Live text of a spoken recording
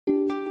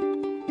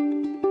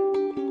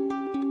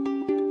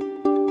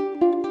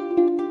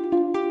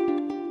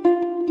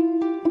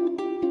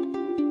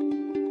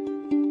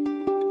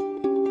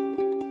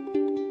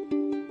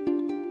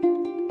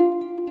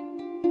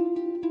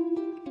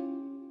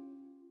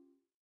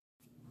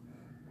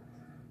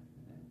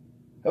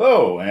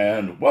Hello,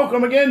 and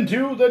welcome again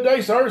to The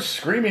Dice Are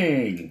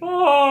Screaming.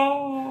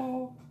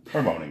 Oh.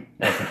 Or moaning.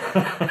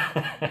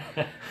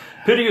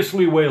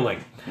 Piteously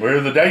wailing. We're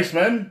the Dice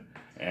Men,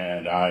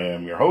 and I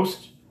am your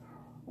host,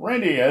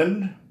 Randy,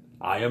 and...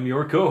 I am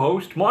your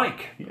co-host,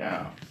 Mike.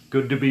 Yeah.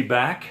 Good to be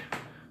back.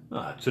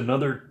 It's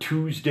another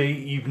Tuesday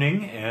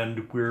evening,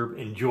 and we're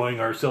enjoying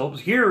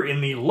ourselves here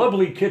in the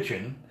lovely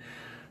kitchen.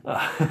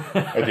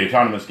 At the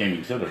Autonomous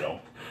Gaming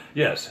Citadel.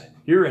 Yes,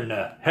 here in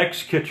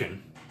Hex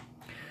Kitchen.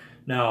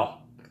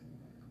 Now,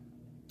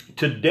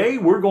 today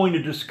we're going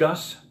to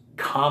discuss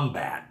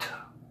combat,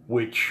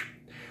 which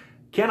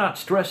cannot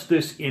stress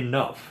this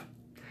enough.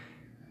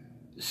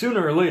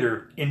 Sooner or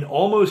later, in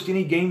almost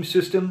any game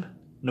system,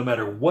 no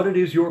matter what it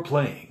is you're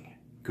playing,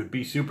 could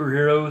be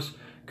superheroes,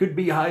 could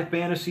be high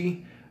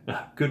fantasy,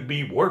 could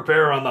be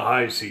warfare on the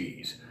high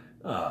seas,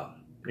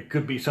 it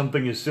could be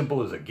something as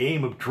simple as a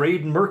game of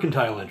trade and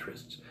mercantile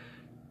interests.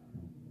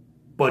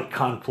 But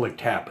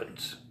conflict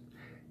happens.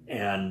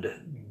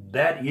 And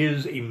that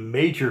is a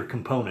major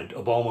component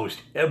of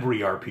almost every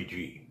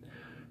RPG.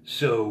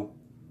 So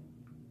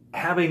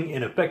having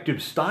an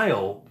effective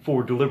style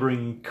for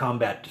delivering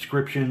combat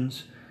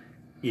descriptions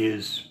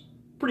is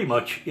pretty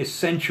much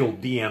essential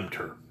DM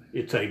term.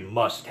 It's a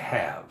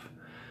must-have.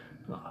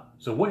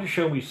 So when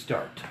shall we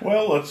start?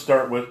 Well, let's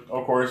start with,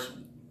 of course,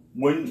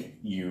 when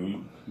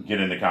you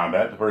get into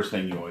combat, the first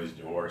thing you always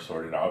do or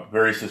sort it out.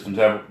 Various systems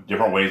have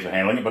different ways of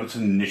handling it, but it's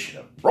an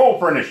initiative. Roll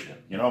for initiative.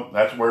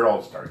 That's where it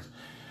all starts.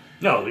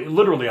 No,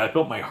 literally, I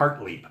felt my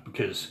heart leap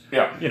because,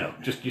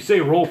 just you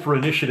say roll for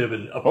initiative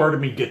and a part of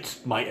me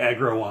gets my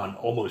aggro on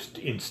almost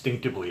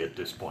instinctively at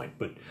this point.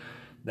 But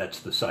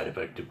that's the side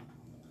effect of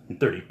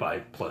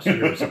 35 plus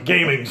years of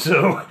gaming,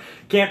 so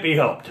can't be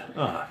helped.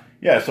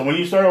 So when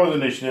you start out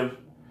with initiative,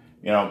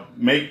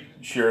 make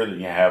sure that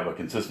you have a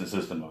consistent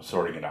system of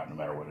sorting it out no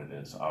matter what it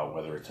is.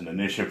 Whether it's an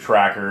initiative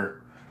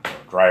tracker, or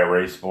a dry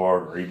erase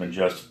board, or even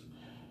just,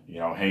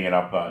 hanging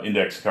up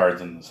index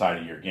cards on the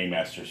side of your Game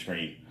Master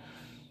screen.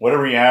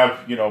 Whatever you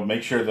have,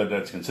 make sure that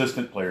that's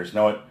consistent. Players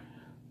know it.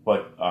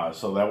 But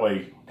so that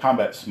way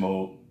combat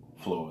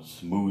flows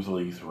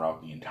smoothly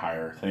throughout the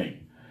entire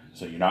thing.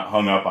 So you're not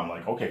hung up on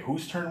like, okay,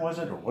 whose turn was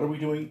it? Or what are we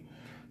doing?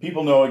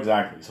 People know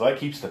exactly. So that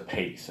keeps the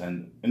pace.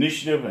 And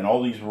initiative and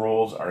all these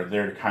rules are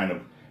there to kind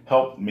of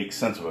help make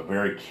sense of a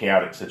very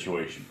chaotic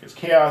situation. Because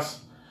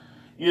chaos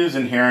is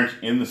inherent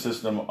in the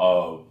system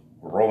of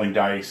rolling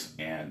dice,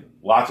 and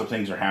lots of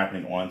things are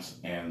happening at once,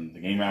 and the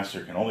Game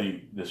Master can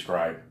only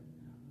describe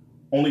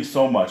only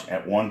so much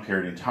at one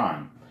period in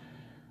time.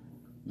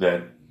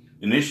 That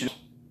initiative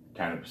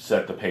kind of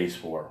set the pace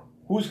for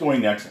who's going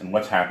next and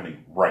what's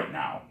happening right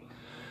now.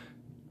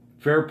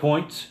 Fair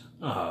points.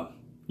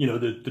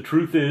 The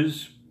truth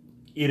is,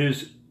 it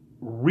is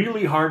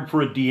really hard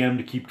for a DM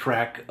to keep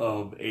track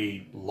of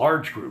a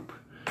large group.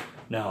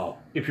 Now,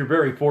 if you're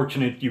very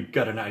fortunate, you've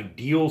got an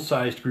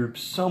ideal-sized group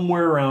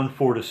somewhere around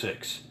 4 to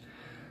 6.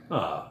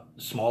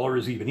 Smaller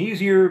is even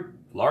easier.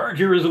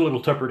 Larger is a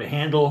little tougher to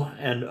handle,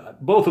 and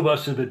both of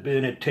us have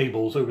been at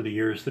tables over the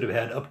years that have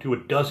had up to a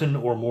dozen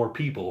or more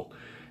people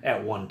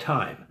at one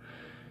time.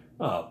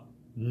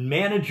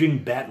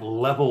 Managing that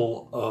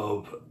level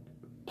of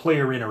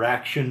player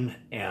interaction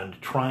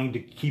and trying to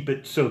keep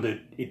it so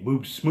that it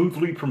moves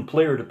smoothly from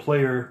player to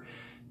player,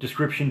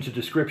 description to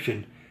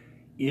description,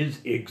 is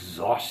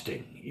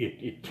exhausting.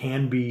 It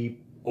can be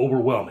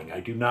overwhelming. I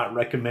do not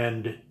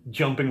recommend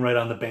jumping right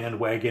on the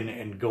bandwagon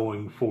and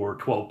going for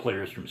 12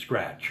 players from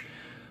scratch.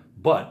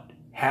 But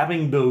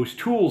having those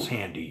tools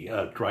handy,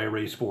 dry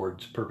erase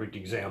boards, perfect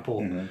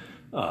example,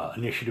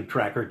 initiative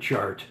tracker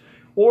chart,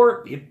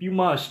 or if you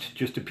must,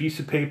 just a piece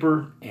of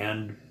paper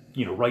and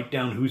write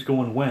down who's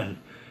going when,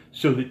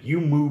 so that you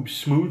move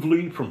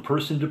smoothly from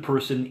person to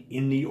person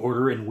in the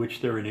order in which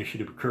their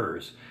initiative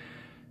occurs,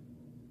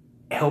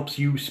 helps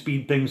you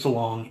speed things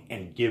along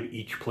and give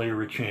each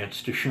player a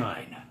chance to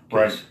shine.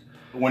 Right.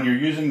 When you're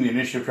using the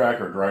initiative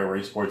tracker or dry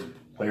erase boards,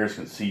 players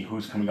can see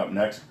who's coming up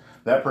next.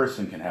 That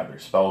person can have their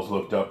spells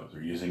looked up if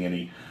they're using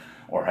any,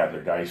 or have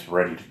their dice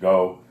ready to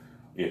go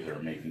if they're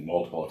making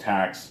multiple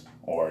attacks,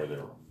 or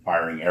they're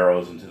firing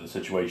arrows into the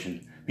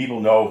situation. People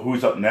know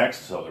who's up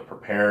next, so they're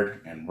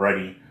prepared and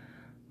ready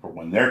for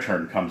when their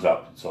turn comes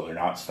up, so they're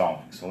not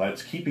stalling. So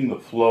that's keeping the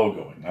flow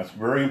going. That's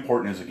very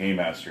important as a game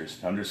master, is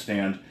to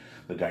understand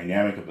the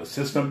dynamic of the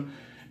system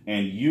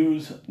and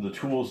use the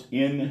tools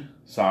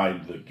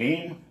inside the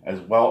game,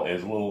 as well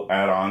as little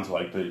add-ons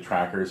like the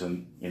trackers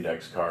and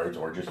index cards,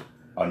 or just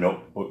a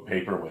notebook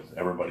paper with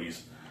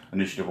everybody's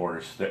initiative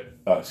orders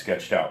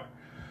sketched out.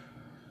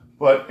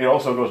 But it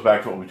also goes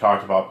back to what we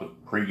talked about, the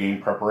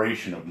pre-game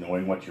preparation of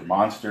knowing what your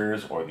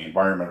monsters or the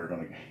environment are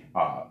going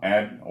to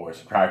add or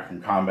subtract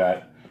from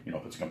combat.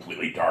 If it's a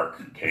completely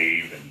dark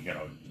cave and,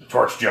 the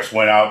torch just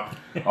went out,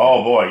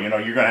 oh boy, you're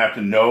going to have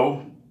to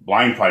know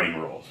blind fighting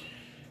rules.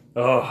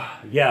 Oh,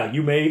 yeah,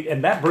 you may.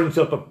 And that brings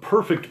up a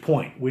perfect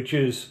point, which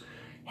is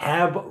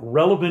have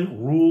relevant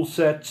rule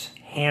sets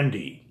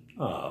handy.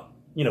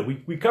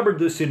 We covered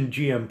this in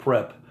GM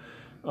Prep,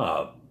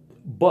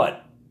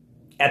 but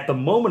at the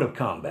moment of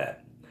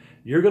combat,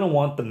 you're going to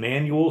want the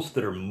manuals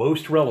that are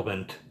most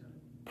relevant,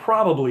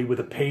 probably with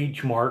a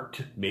page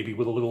marked, maybe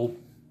with a little,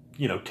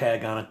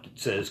 tag on it that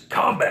says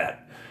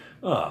combat.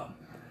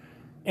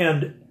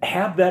 And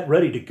have that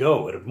ready to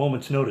go at a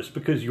moment's notice,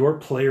 because your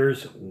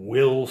players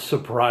will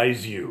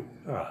surprise you.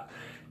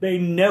 They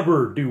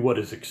never do what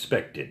is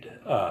expected.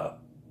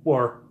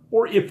 Or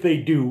if they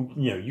do,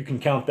 you can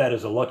count that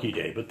as a lucky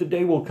day. But the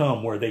day will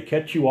come where they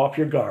catch you off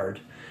your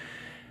guard,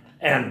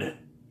 and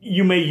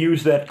you may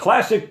use that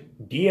classic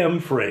DM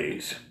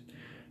phrase,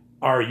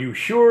 "Are you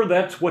sure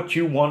that's what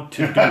you want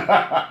to do?"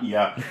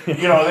 Yeah.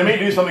 They may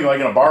do something like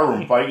in a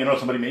barroom fight.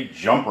 Somebody may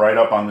jump right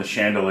up on the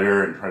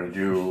chandelier and try to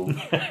do,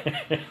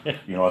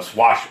 a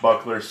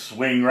swashbuckler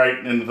swing right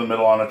into the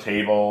middle on a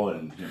table.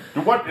 And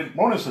what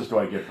bonuses do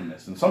I get from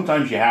this? And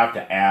sometimes you have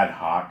to ad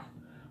hoc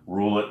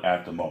rule it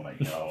at the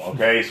moment.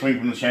 Okay, swing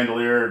from the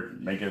chandelier,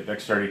 make a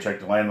dexterity check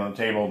to land on the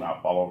table,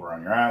 not fall over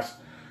on your ass,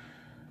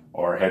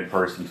 or head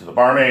first into the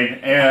barmaid.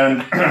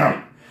 And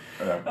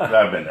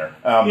I've been there.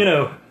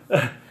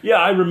 Yeah,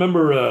 I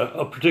remember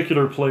a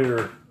particular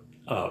player,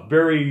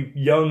 very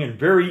young and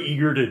very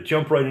eager to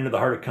jump right into the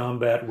heart of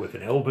combat with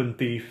an elven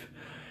thief,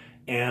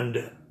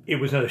 and it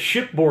was a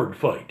shipboard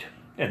fight,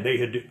 and they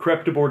had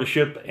crept aboard a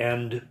ship,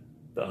 and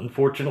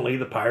unfortunately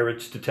the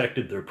pirates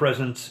detected their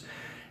presence,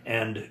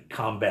 and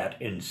combat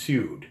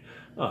ensued.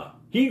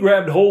 He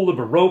grabbed hold of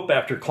a rope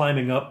after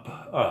climbing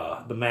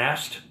up the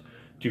mast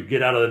to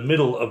get out of the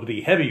middle of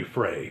the heavy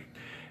fray,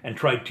 and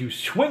tried to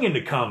swing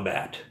into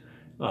combat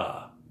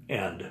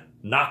and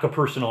knock a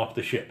person off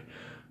the ship.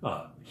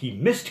 He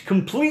missed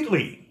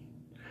completely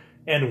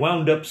and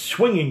wound up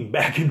swinging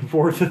back and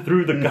forth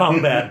through the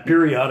combat,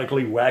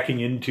 periodically whacking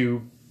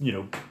into,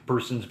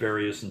 persons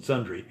various and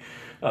sundry,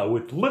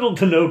 with little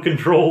to no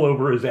control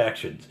over his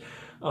actions.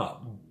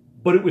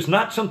 But it was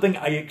not something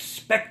I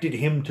expected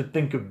him to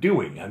think of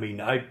doing. I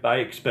mean, I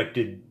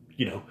expected,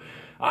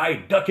 I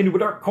duck into a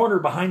dark corner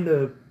behind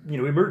the,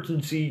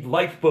 emergency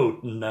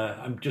lifeboat, and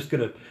I'm just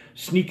going to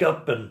sneak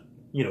up and,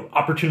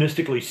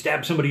 opportunistically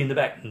stab somebody in the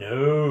back.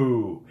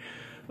 No.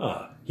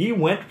 He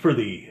went for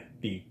the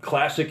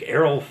classic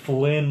Errol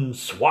Flynn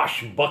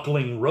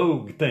swashbuckling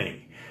rogue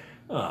thing,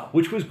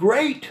 which was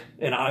great,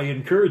 and I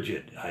encourage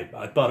it.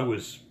 I thought it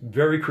was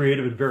very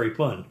creative and very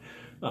fun.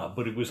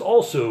 But it was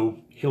also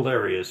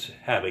hilarious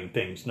having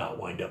things not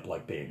wind up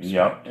like they expect.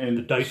 Yep, and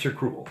the dice are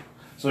cruel.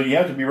 So you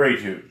have to be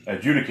ready to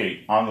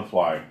adjudicate on the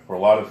fly for a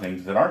lot of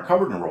things that aren't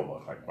covered in a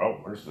rulebook. Like,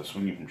 where's the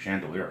swinging from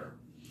chandelier?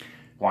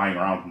 Flying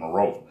around from a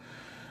rope.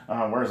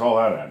 Where's all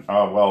that at?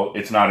 Well,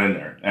 it's not in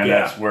there. And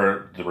that's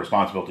where the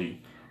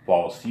responsibility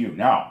falls to you.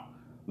 Now,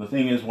 the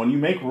thing is, when you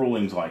make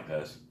rulings like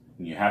this,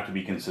 you have to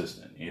be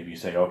consistent. If you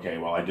say, okay,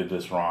 well, I did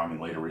this wrong,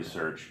 and later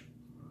research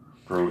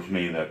proves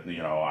me that,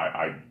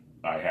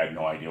 I had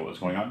no idea what was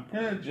going on.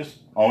 Just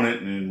own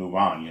it and move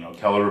on.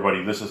 Tell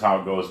everybody this is how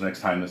it goes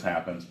next time this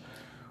happens.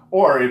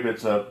 Or if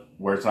it's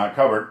where it's not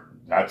covered,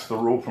 that's the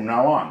rule from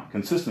now on.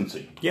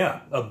 Consistency.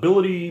 Yeah,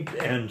 ability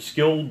and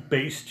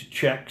skill-based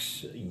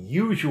checks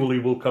usually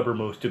will cover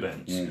most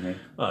events.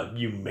 Mm-hmm.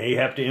 You may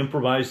have to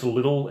improvise a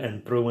little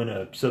and throw in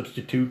a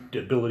substitute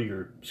ability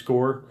or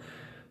score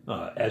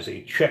as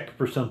a check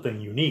for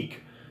something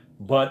unique.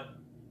 But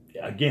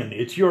again,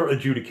 it's your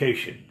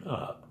adjudication.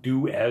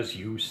 Do as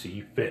you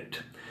see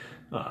fit.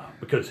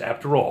 Because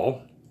after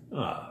all,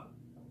 no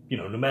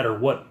matter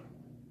what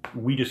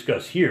we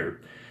discuss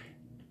here,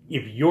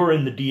 if you're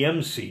in the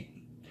DM seat,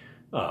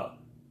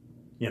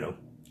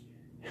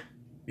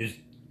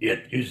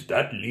 is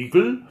that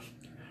legal?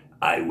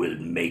 I will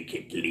make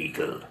it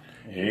legal.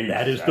 Exactly.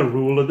 That is the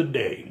rule of the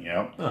day.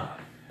 Yep.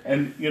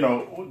 And,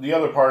 the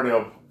other part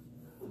of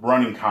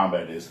running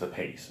combat is the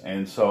pace.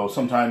 And so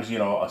sometimes,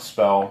 a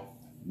spell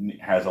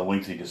has a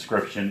lengthy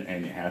description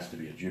and it has to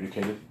be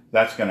adjudicated.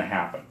 That's going to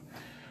happen.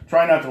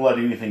 Try not to let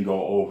anything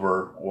go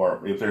over,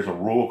 or if there's a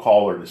rule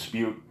call or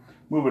dispute,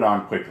 move it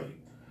on quickly.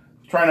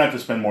 Try not to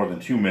spend more than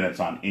 2 minutes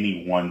on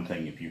any one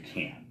thing if you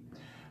can.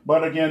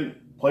 But again,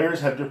 players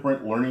have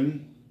different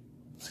learning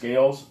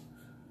scales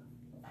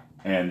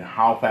and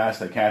how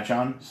fast they catch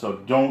on, so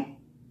don't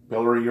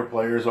pillory your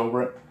players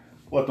over it.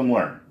 Let them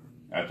learn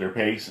at their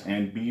pace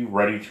and be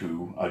ready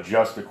to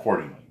adjust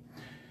accordingly.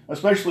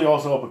 Especially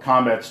also if a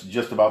combat's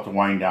just about to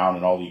wind down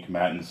and all the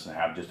combatants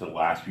have just the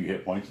last few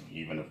hit points,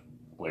 even if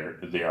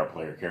they are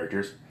player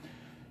characters.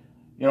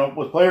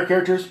 With player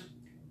characters,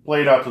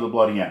 play it out to the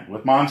bloody end.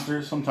 With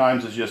monsters,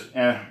 sometimes it's just,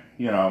 if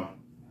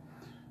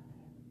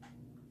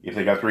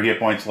they got 3 hit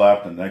points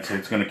left and the next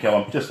hit's going to kill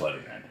them, just let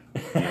it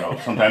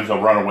end. Sometimes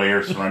they'll run away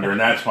or surrender, and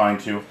that's fine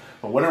too.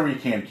 But whatever you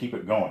can, keep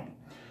it going.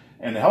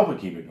 And to help it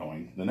keep it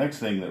going, the next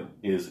thing that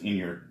is in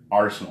your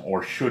arsenal,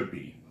 or should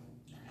be,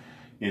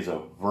 is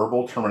a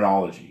verbal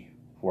terminology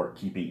for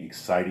keeping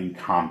exciting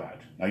combat.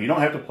 Now, you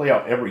don't have to play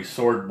out every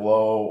sword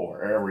blow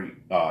or every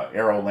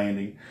arrow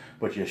landing,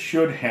 but you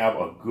should have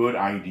a good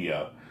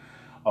idea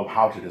of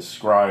how to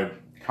describe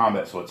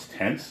combat so it's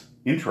tense,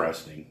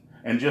 interesting,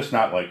 and just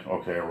not like,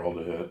 okay, I rolled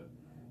a hit.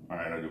 All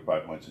right, I do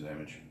 5 points of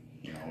damage.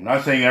 You know, I'm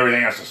not saying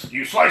everything has to,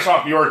 you slice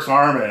off the orc's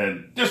arm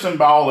and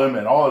disembowel him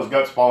and all his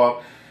guts fall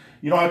out.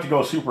 You don't have to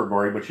go super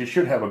gory, but you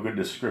should have a good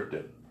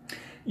descriptive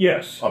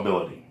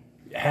ability.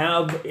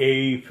 Have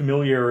a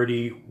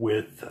familiarity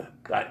with,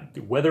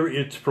 whether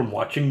it's from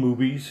watching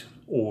movies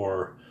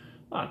or,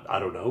 I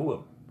don't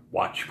know,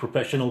 watch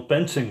professional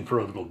fencing for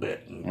a little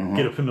bit and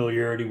get a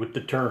familiarity with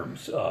the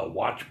terms.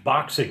 Watch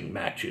boxing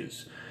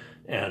matches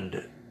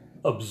and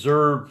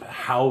observe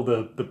how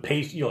the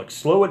pace,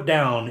 slow it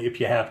down if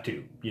you have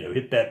to.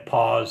 Hit that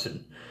pause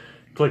and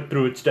click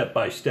through it step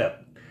by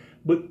step.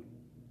 But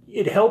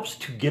it helps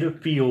to get a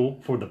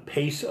feel for the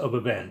pace of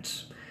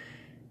events.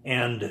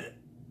 And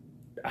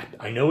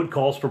I know it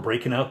calls for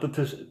breaking out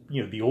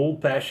the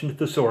old-fashioned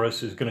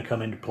thesaurus is going to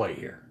come into play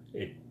here.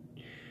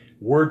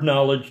 Word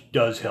knowledge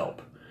does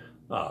help.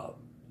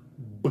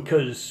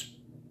 Because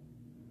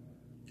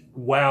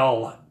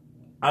while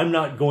I'm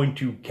not going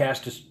to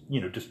cast just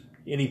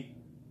any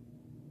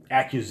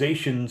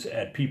accusations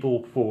at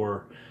people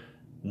for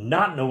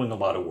not knowing a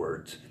lot of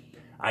words,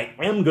 I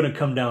am going to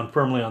come down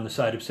firmly on the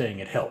side of saying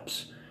it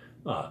helps.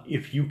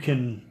 If you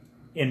can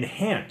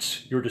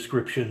enhance your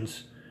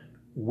descriptions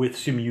with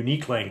some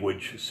unique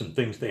language, some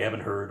things they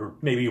haven't heard, or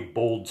maybe a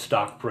bold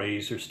stock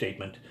phrase or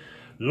statement,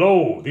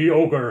 "Lo, the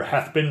ogre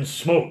hath been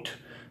smote,"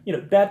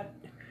 that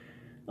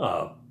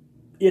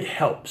it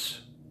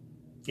helps.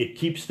 It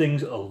keeps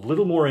things a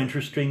little more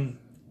interesting,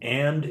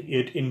 and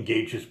it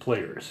engages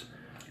players.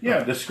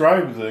 Yeah,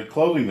 describe the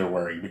clothing they're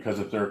wearing, because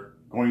if they're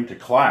going to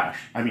clash,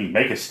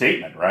 make a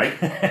statement, right?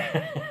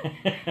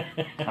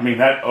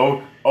 That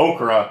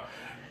Okra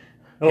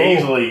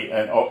Paisley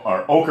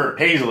or Ochre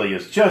Paisley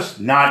is just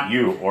not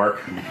you,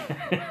 Orc.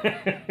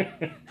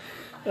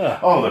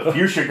 The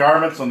fuchsia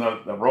garments on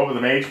the robe of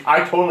the mage,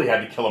 I totally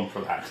had to kill him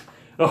for that.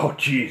 Oh,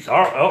 geez.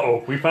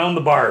 We found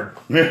the bard.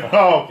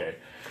 Okay.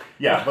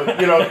 Yeah,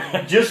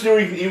 but, just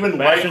doing even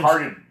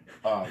lighthearted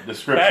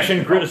description.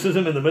 Fashion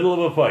criticism in the middle of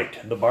a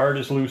fight. The bard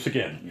is loose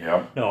again.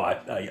 Yeah. No,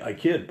 I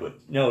kid, but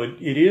no,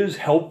 it is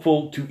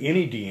helpful to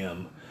any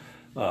DM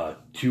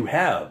to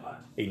have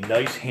a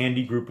nice,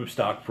 handy group of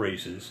stock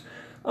phrases.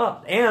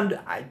 And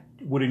I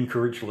would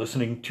encourage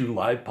listening to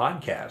live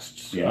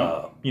podcasts.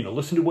 Yeah.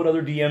 Listen to what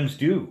other DMs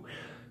do.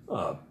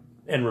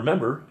 And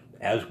remember,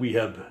 as we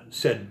have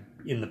said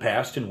in the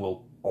past and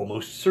will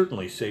almost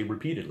certainly say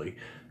repeatedly,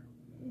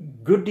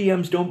 good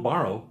DMs don't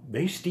borrow,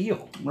 they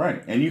steal.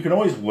 Right, and you can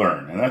always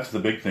learn, and that's the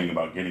big thing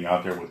about getting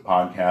out there with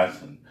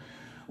podcasts and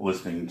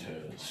listening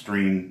to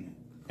stream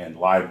and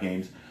live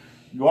games.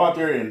 Go out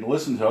there and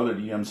listen to other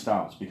DM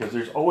styles, because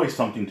there's always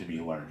something to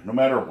be learned, no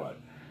matter what.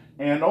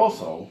 And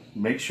also,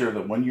 make sure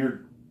that when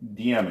you're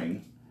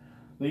DMing,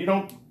 that you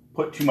don't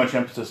put too much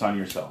emphasis on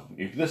yourself.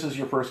 If this is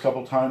your first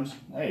couple times,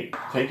 hey,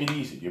 take it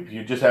easy. If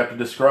you just have to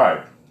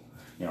describe,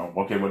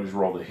 okay, what did you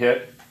roll to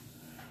hit?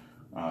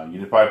 You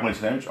did 5 points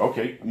of damage.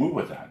 Okay, move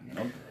with that.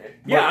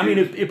 Yeah,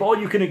 if all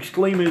you can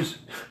exclaim is,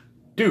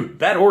 "Dude,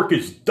 that orc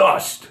is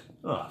dust."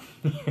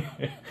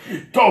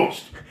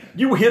 Toast.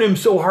 You hit him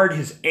so hard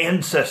his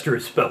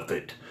ancestors felt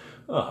it.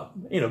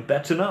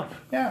 That's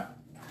enough. Yeah.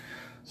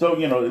 So,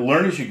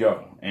 learn as you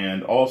go,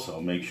 and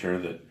also make sure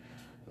that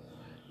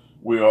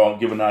we all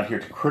give a nod here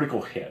to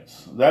critical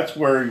hits. That's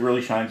where it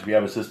really shines if you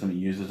have a system that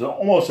uses it.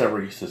 Almost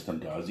every system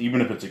does,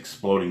 even if it's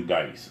exploding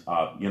dice.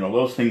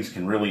 Those things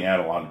can really add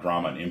a lot of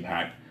drama and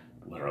impact,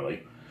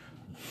 literally,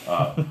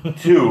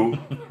 to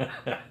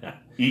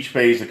each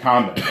phase of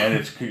combat. And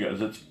it's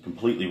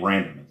completely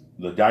random.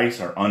 The dice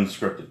are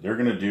unscripted. They're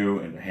going to do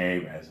and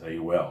behave as they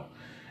will.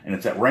 And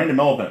it's that random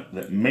element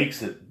that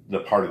makes it the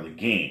part of the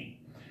game.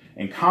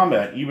 And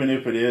combat, even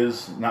if it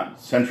is not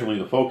centrally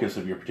the focus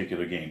of your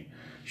particular game,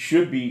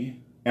 should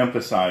be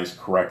emphasized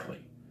correctly.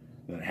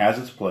 That it has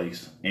its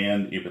place,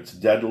 and if it's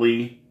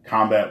deadly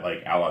combat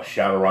like a la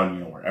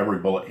Shadowrun, where every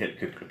bullet hit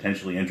could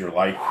potentially end your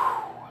life,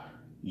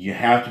 you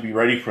have to be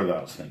ready for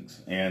those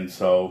things. And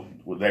so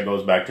that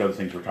goes back to other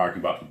things we're talking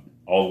about,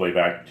 all the way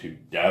back to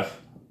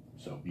death.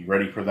 So be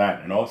ready for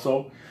that. And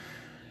also,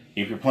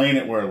 if you're playing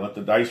it where let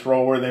the dice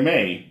roll where they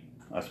may,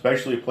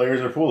 especially if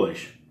players are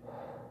foolish,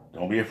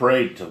 don't be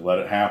afraid to let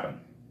it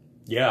happen.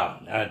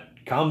 Yeah,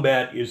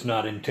 combat is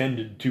not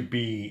intended to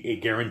be a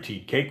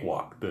guaranteed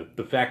cakewalk.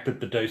 The fact that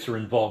the dice are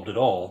involved at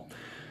all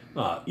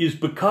is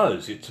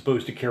because it's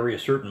supposed to carry a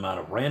certain amount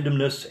of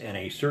randomness and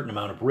a certain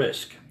amount of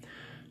risk.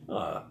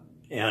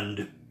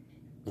 And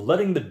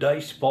letting the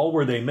dice fall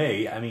where they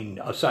may,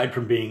 aside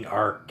from being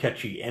our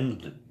catchy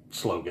end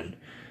slogan,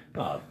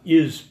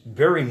 is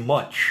very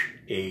much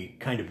a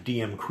kind of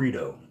DM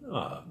credo,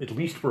 at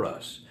least for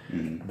us,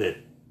 that,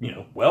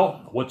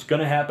 what's going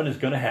to happen is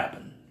going to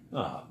happen.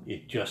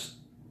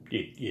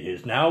 It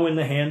is now in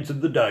the hands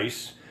of the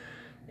dice,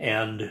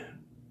 and,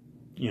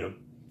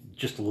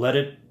 just let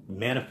it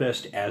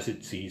manifest as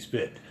it sees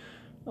fit.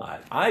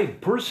 I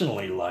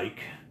personally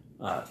like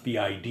the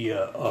idea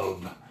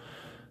of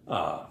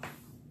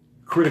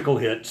critical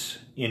hits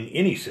in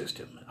any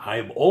system.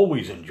 I've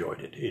always enjoyed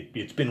it.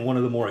 It's been one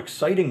of the more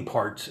exciting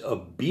parts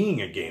of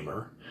being a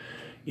gamer,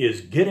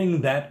 is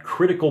getting that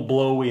critical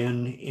blow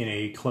in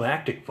a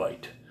climactic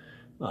fight.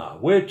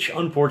 which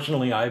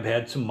unfortunately I've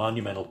had some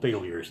monumental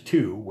failures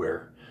too,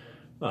 where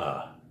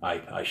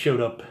I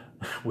showed up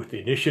with the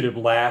initiative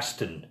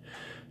last and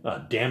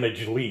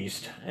damage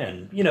least,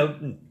 and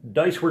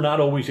dice were not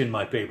always in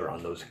my favor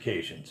on those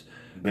occasions.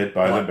 Bit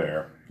by the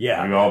bear.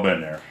 Yeah, we've all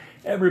been there.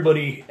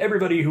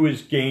 Everybody who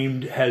has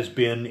gamed has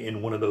been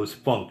in one of those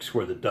funks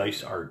where the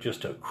dice are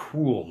just a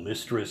cruel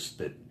mistress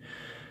that,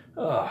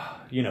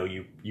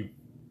 you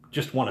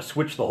just want to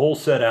switch the whole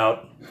set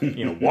out,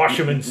 wash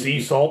them in sea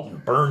salt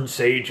and burn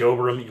sage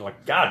over them. You're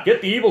like, God,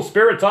 get the evil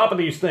spirits off of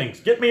these things.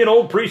 Get me an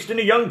old priest and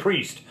a young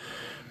priest.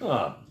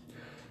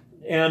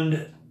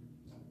 And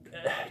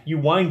you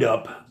wind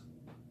up,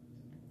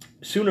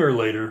 sooner or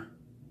later,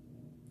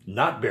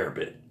 not bear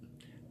bit,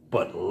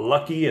 but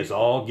lucky as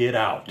all get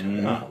out.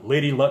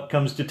 Lady Luck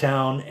comes to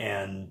town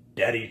and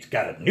Daddy's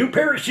got a new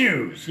pair of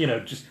shoes.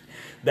 Just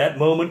that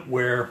moment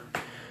where,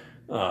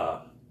 in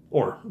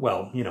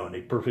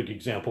a perfect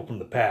example from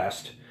the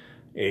past,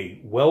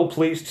 a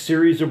well-placed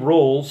series of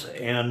rolls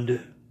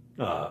and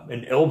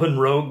an elven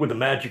rogue with a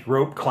magic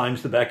rope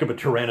climbs the back of a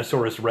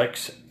Tyrannosaurus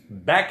Rex,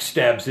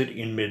 backstabs it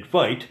in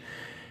mid-fight,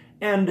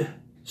 and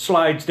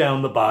slides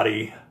down the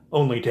body,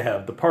 only to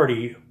have the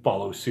party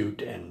follow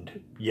suit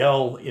and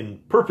yell in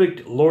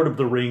perfect Lord of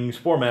the Rings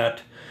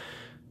format,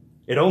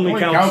 "It only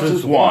counts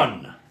as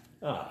one."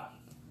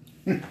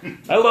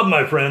 I love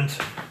my friends,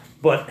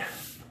 but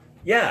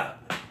yeah,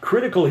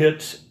 critical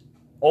hits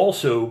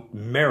also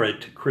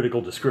merit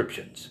critical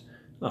descriptions.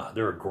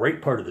 They're a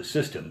great part of the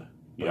system.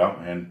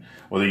 Yeah, and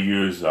whether you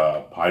use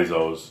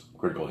Paizo's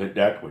critical hit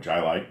deck, which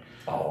I like,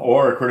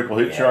 or a critical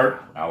hit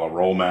chart, a la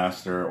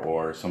Rollmaster,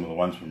 or some of the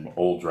ones from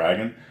Old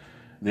Dragon,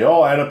 they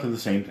all add up to the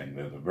same thing.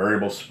 They're the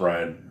variable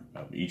spread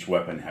of each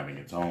weapon having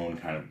its own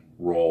kind of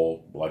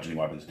role. Bludgeoning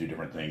weapons do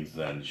different things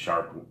than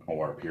sharp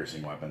or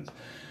piercing weapons.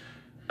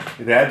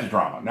 It adds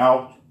drama.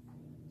 Now,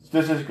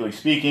 statistically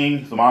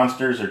speaking, the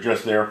monsters are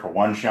just there for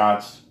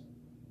one-shots.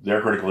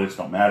 Their critical hits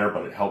don't matter,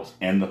 but it helps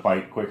end the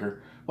fight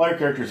quicker. Player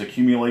characters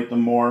accumulate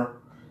them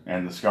more,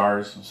 and the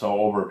scars, so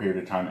over a period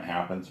of time it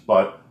happens.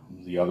 But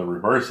the other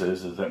reverse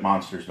is that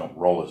monsters don't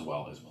roll as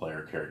well as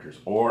player characters,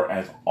 or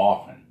as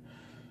often,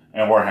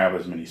 or have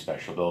as many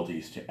special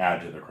abilities to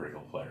add to the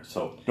critical players.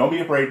 So don't be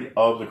afraid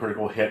of the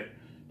critical hit.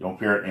 Don't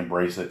fear it,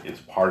 embrace it.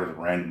 It's part of the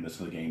randomness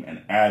of the game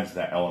and adds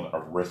that element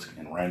of risk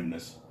and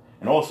randomness,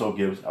 and also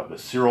gives a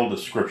visceral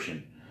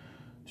description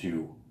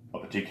to a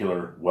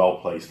particular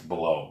well-placed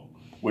blow,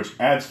 which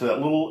adds to that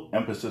little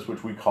emphasis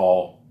which we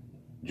call,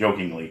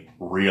 jokingly,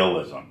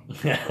 realism.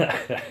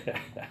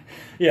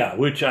 Yeah,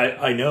 which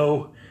I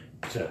know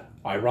it's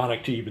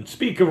ironic to even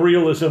speak of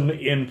realism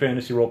in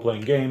fantasy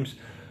role-playing games,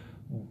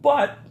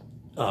 but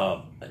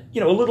a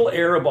little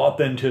air of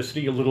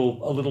authenticity, a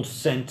little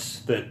sense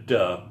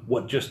that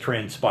what just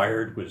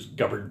transpired was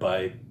governed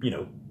by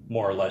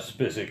more or less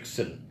physics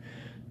and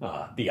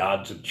the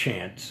odds of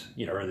chance,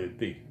 or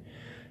the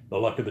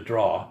luck of the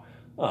draw,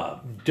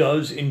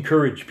 does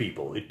encourage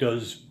people. It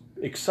does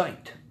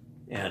excite,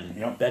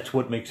 and that's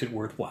what makes it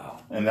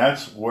worthwhile. And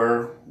that's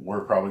where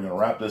we're probably going to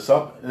wrap this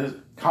up.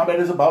 Combat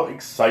is about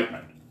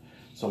excitement.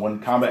 So when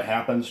combat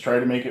happens, try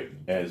to make it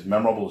as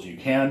memorable as you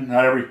can.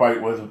 Not every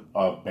fight with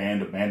a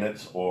band of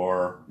bandits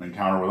or an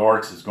encounter with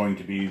orcs is going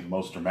to be the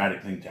most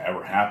dramatic thing to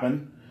ever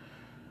happen.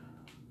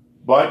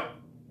 But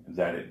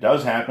that it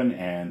does happen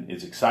and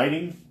is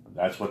exciting,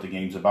 that's what the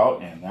game's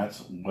about, and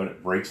that's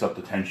what breaks up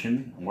the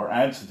tension or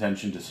adds the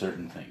tension to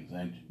certain things.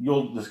 And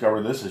you'll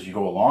discover this as you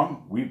go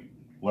along. We've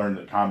learned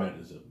that combat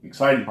is an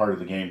exciting part of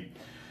the game.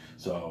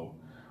 So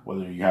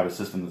whether you have a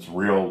system that's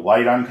real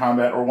light on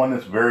combat or one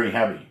that's very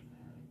heavy,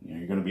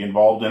 you're going to be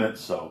involved in it,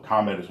 so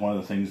combat is one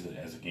of the things that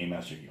as a game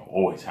master you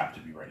always have to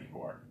be ready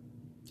for.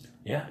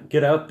 Yeah,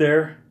 get out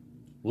there,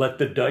 let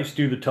the dice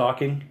do the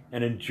talking,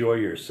 and enjoy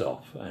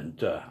yourself.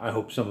 And I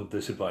hope some of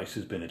this advice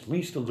has been at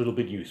least a little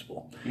bit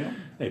useful. Yeah.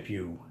 If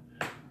you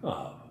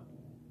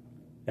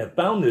have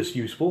found this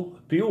useful,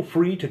 feel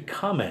free to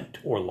comment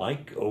or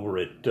like over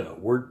at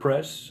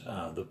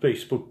WordPress, the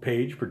Facebook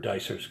page for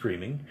Dice Are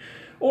Screaming,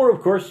 or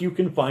of course you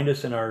can find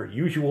us in our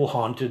usual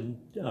haunted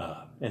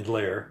and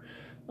lair,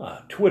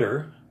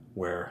 Twitter,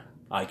 where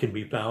I can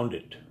be found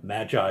at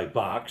Magi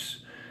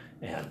Vox,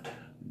 and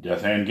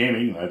Death Hand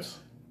Gaming, that's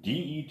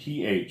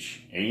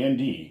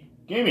DETHAND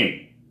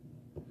Gaming.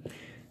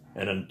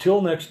 And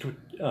until next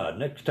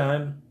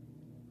time,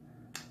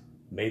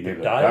 may the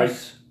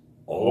dice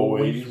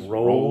always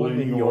roll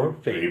in your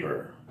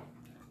favor.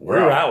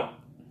 We're out.